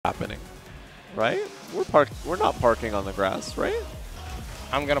happening, right? We're not parking on the grass, right?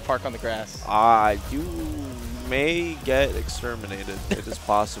 I'm gonna park on the grass. You may get exterminated. It is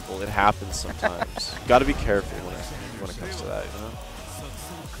possible. It happens sometimes. Got to be careful when it comes to that, you know?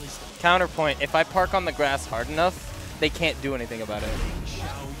 Counterpoint, if I park on the grass hard enough, they can't do anything about it.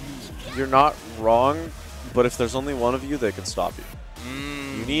 You're not wrong, but if there's only one of you, they can stop you.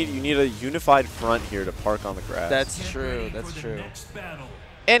 You need a unified front here to park on the grass. That's true. That's true.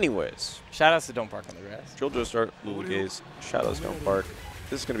 Anyways. Shoutouts to Don't Park on the Grass. Joestar, Lula Gaze, Shadows Don't Park.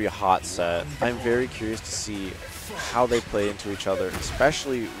 This is going to be a hot set. I'm very curious to see how they play into each other,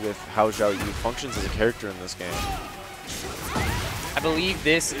 especially with how Xiaoyu functions as a character in this game. I believe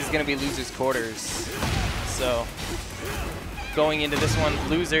this is going to be loser's quarters. So going into this one,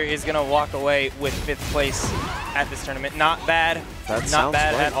 loser is going to walk away with 5th place at this tournament. Not bad. Not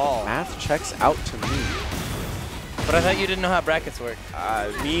bad at all. Math checks out to me. But I thought you didn't know how brackets work.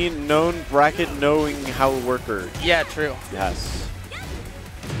 Me, known bracket, knowing how worker. Yeah, true. Yes.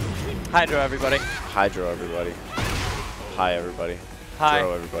 Hydro, everybody. Hydro, everybody. Hi, everybody. Hi.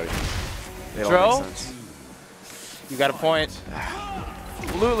 Dro, everybody. They Dro? don't make sense. You got a point.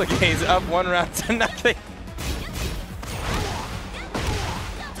 Lula Gaze up 1 round to nothing.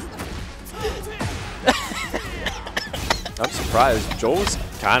 I'm surprised. Joel's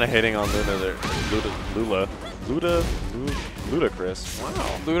kind of hitting on Luna there. Ludicrous.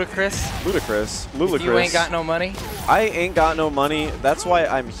 Wow. Ludicrous? Ludicrous. Ludicrous. You ain't got no money? I ain't got no money. That's why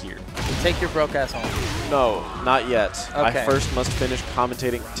I'm here. Take your broke ass home. No, not yet. Okay. I first must finish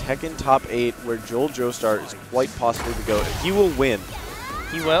commentating Tekken Top 8, where Joestar is quite possibly the GOAT. He will win.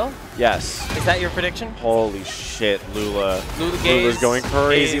 He will? Yes. Is that your prediction? Holy shit, Lula. Lula's going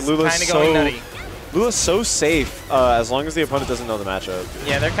crazy. Lula's kind of going nutty. Lula's so safe as long as the opponent doesn't know the matchup.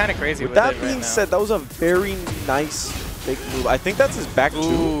 Yeah, they're kind of crazy with that it being right said, that was a very nice fake move. I think that's his back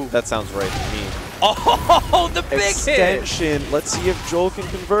two. That sounds right to me. Oh, the big extension. hit. Let's see if Joel can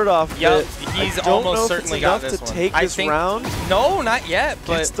convert off of it. He's I don't almost know if certainly it's got enough this to one. take this round. No, not yet.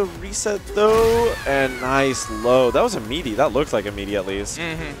 But Gets the reset though, and nice low. That was a meaty. That looked like a meaty at least.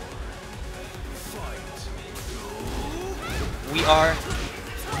 We are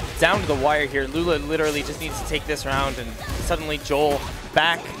down to the wire here. Lula literally just needs to take this round, and suddenly Joel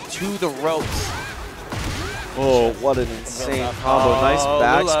back to the ropes. Oh, what an insane combo. Nice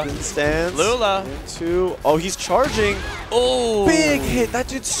backspin stance. Lula. Into. Oh, he's charging. Oh. Big hit. That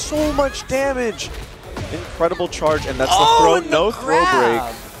did so much damage. Incredible charge, and that's the throw. No throw break.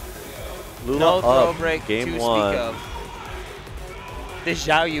 Lula no throw up. break Game to 1. speak of. This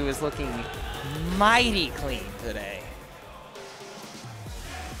Xiaoyu is looking mighty clean today.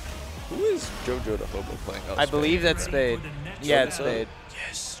 Who is Jojo the Hobo playing? Oh, I believe that's Spade. Yeah, it's Spade.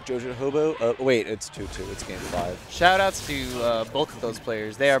 Yes, Jojo the Hobo. Wait, it's 2-2. It's game 5. Shoutouts to both of those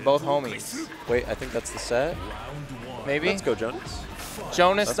players. They are both homies. Wait, I think that's the set. Maybe? Let's go, Jonas.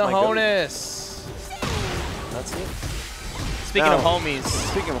 Jonas the Honus. That's it. Speaking of homies.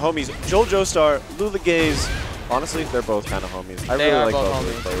 Speaking of homies, Joestar, Lula Gaze. Honestly, they're both kind of homies. I really like both of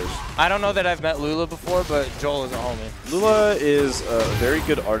these players. I don't know that I've met Lula before, but Joel is a homie. Lula is a very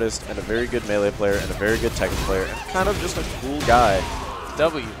good artist and a very good melee player and a very good Tekken player and kind of just a cool guy.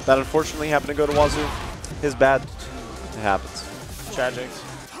 W. That unfortunately happened to go to Wazoo. His bad. It happens. Tragic.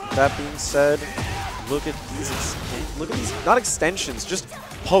 That being said, look at these. Not extensions, just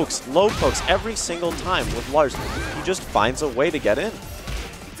pokes, low pokes every single time with Lars. He just finds a way to get in.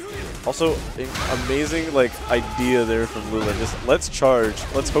 Also, amazing idea there from Lula. Just let's charge.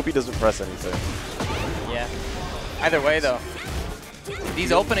 Let's hope he doesn't press anything. Yeah. Either way, though,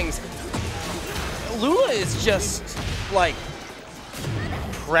 these openings, Lula is just like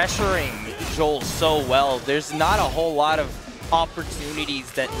pressuring Joel so well. There's not a whole lot of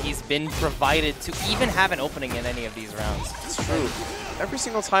opportunities that he's been provided to even have an opening in any of these rounds. It's true. Every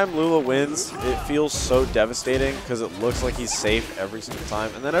single time Lula wins, it feels so devastating because it looks like he's safe every single time.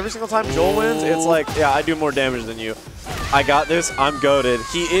 And then every single time Joel wins, it's like, yeah, I do more damage than you. I got this. I'm goated.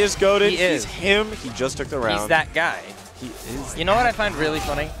 He is goated. He's him. He just took the round. He's that guy. He is. You know what I find really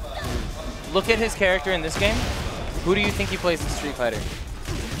funny? Look at his character in this game. Who do you think he plays in Street Fighter?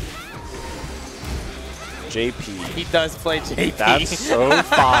 JP. He does play JP. That's so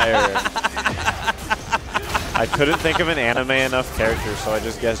fire. I couldn't think of an anime enough character, so I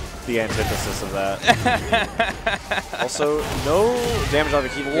just guessed the antithesis of that. Also, no damage on the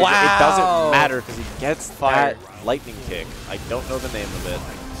keyboard. Wow. It doesn't matter because he gets that lightning kick. I don't know the name of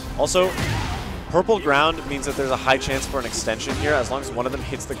it. Also, purple ground means that there's a high chance for an extension here as long as one of them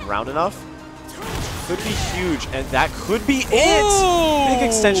hits the ground enough. Could be huge, and that could be it. Big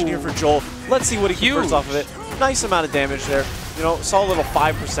extension here for Joel. Let's see what he converts off of it. Nice amount of damage there. you know, saw a little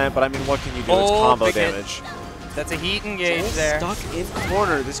 5%, but I mean, what can you do? It's combo damage. That's a heat engage Joel there. Stuck in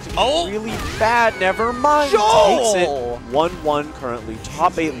corner. This could be really bad. Never mind. Joel! Takes it. 1-1 currently.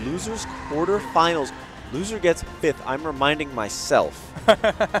 Top 8 losers quarterfinals. Loser gets 5th. I'm reminding myself.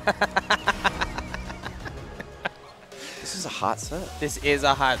 This is a hot set. This is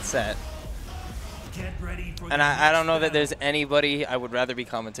a hot set. And I don't know that there's anybody I would rather be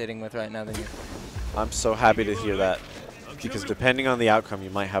commentating with right now than you. I'm so happy to hear that. Because depending on the outcome, you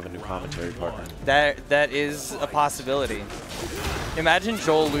might have a new commentary partner. That is a possibility. Imagine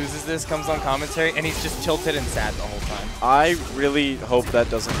Joel loses this, comes on commentary, and he's just tilted and sad the whole time. I really hope that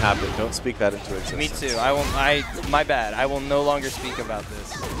doesn't happen. Don't speak that into existence. Me too. My bad. I will no longer speak about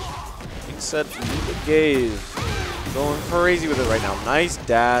this. Being said, Lula Gaze going crazy with it right now. Nice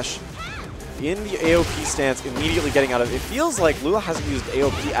dash. In the AOP stance, immediately getting out of it. It feels like Lula hasn't used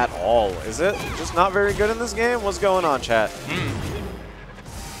AOP at all, is it? Just not very good in this game? What's going on, chat?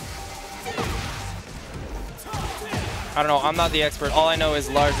 I don't know. I'm not the expert. All I know is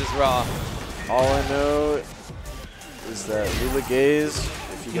Lars is raw. All I know is that Lula Gaze,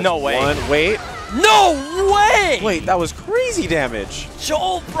 if he gets No way. Wait. No way! Wait, that was crazy damage.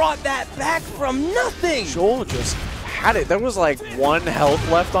 Joel brought that back from nothing. Joel just had it. There was like 1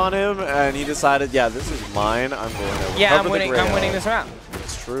 health left on him, and he decided, yeah, this is mine. I'm going to Yeah, recover I'm winning this round.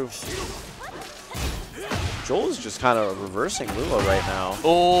 It's true. Joel is just kind of reversing Lula right now.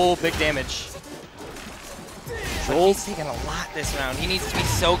 Oh, big damage. Joel, He's taking a lot this round. He needs to be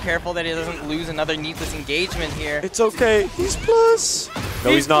so careful that he doesn't lose another needless engagement here. it's okay. He's plus.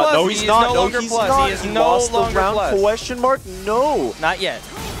 No, he's not. plus. No, he's He is not. no No, longer he's plus. not. He is He no lost the longer round? plus. Question mark? No. Not yet.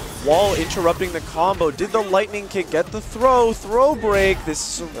 Wall interrupting the combo. Did the lightning kick get the throw? Throw break.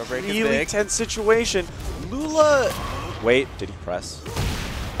 This is a break is really big. tense situation. Lula. Wait, did he press?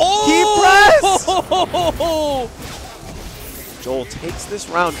 Oh! He pressed! Joel takes this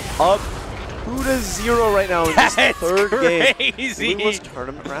round up 2-0 right now in this third game. Lula's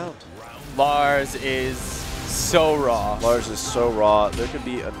tournament round. Lars is so raw. Lars is so raw. There could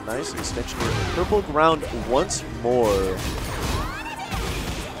be a nice extension here. Purple ground once more.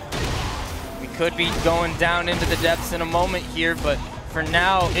 We could be going down into the depths in a moment here, but for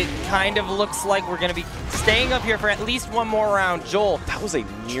now, it kind of looks like we're going to be staying up here for at least one more round. Joel. That was a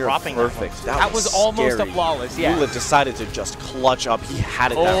near Dropping perfect. That was almost a flawless, yeah. Lula decided to just clutch up. He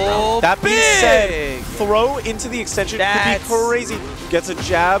had it that Oh, round. That being said, big! throw into the extension That's- could be crazy. Gets a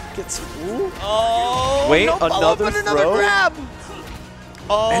jab, gets... Ooh. Oh, Wait, no follow-up, another but another throw? grab.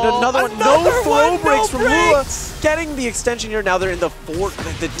 Oh, And another one. No throw breaks from Lula. breaks. Getting the extension here. Now they're in the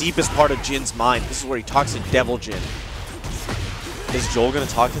deepest part of Jin's mind. This is where he talks to Devil Jin. Is Joel going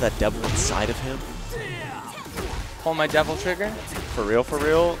to talk to that devil inside of him? Pull my devil trigger. For real, for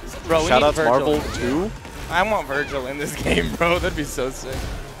real? Bro, we Shout need out to Virgil. Marvel 2. I want Virgil in this game, bro. That'd be so sick.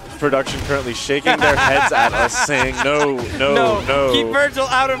 Production currently shaking their heads at us saying, no, no, no. Keep Virgil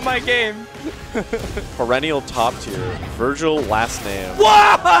out of my game. Perennial top tier. Virgil last name.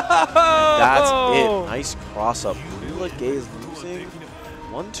 Whoa! That's it. Nice cross up. Lula Gay is losing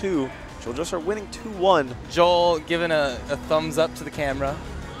 1-2. Joestar winning 2-1. Joel giving a thumbs up to the camera.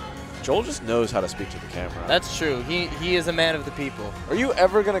 Joel just knows how to speak to the camera. That's true. He is a man of the people. Are you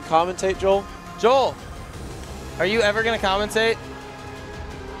ever going to commentate, Joel? Joel, are you ever going to commentate?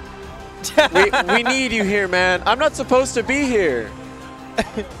 we need you here, man. I'm not supposed to be here.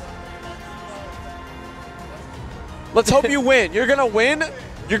 Let's hope you win. You're going to win.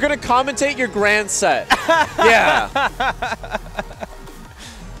 You're going to commentate your grand set. Yeah.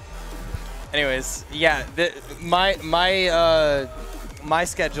 Anyways, yeah, my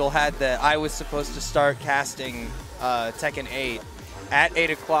schedule had that I was supposed to start casting Tekken 8 at 8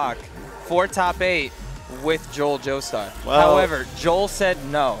 o'clock for top 8 with Joestar. Well, however, Joel said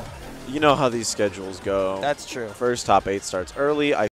no. You know how these schedules go. That's true. First top 8 starts early.